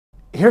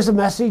Here's a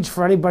message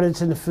for anybody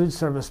that's in the food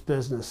service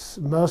business.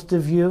 Most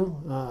of you,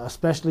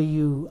 especially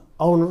you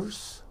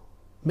owners,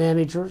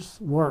 managers,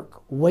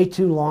 work way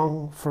too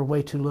long for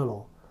way too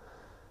little.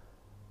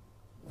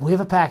 We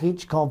have a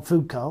package called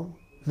FAQ2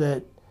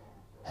 that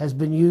has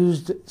been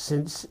used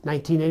since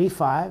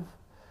 1985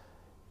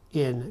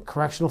 in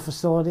correctional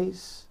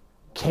facilities,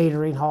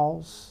 catering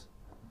halls,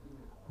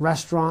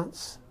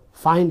 restaurants,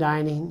 fine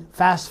dining,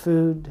 fast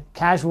food,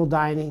 casual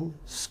dining,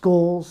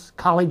 schools,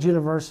 college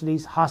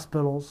universities,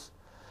 hospitals,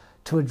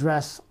 to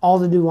address all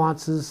the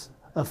nuances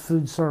of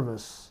food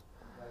service.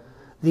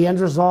 The end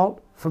result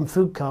from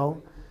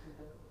FAQ2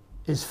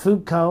 is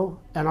FAQ2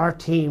 and our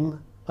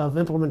team of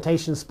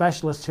implementation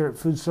specialists here at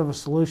Food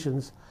Service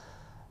Solutions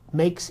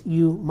makes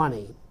you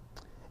money.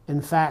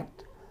 In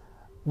fact,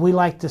 we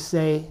like to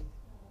say,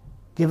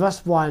 give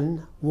us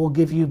one, we'll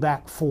give you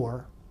back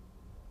 4.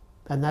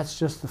 And that's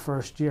just the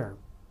first year.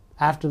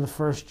 After the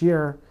first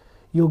year,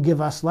 you'll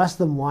give us less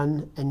than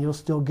 1 and you'll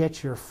still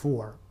get your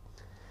 4.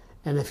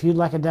 And if you'd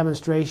like a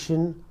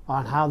demonstration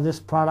on how this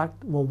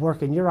product will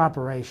work in your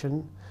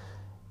operation,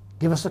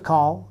 give us a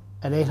call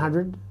at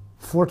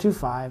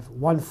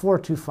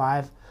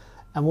 800-425-1425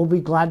 and we'll be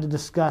glad to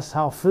discuss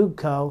how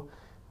FAQ2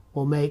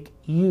 will make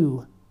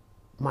you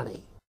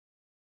money.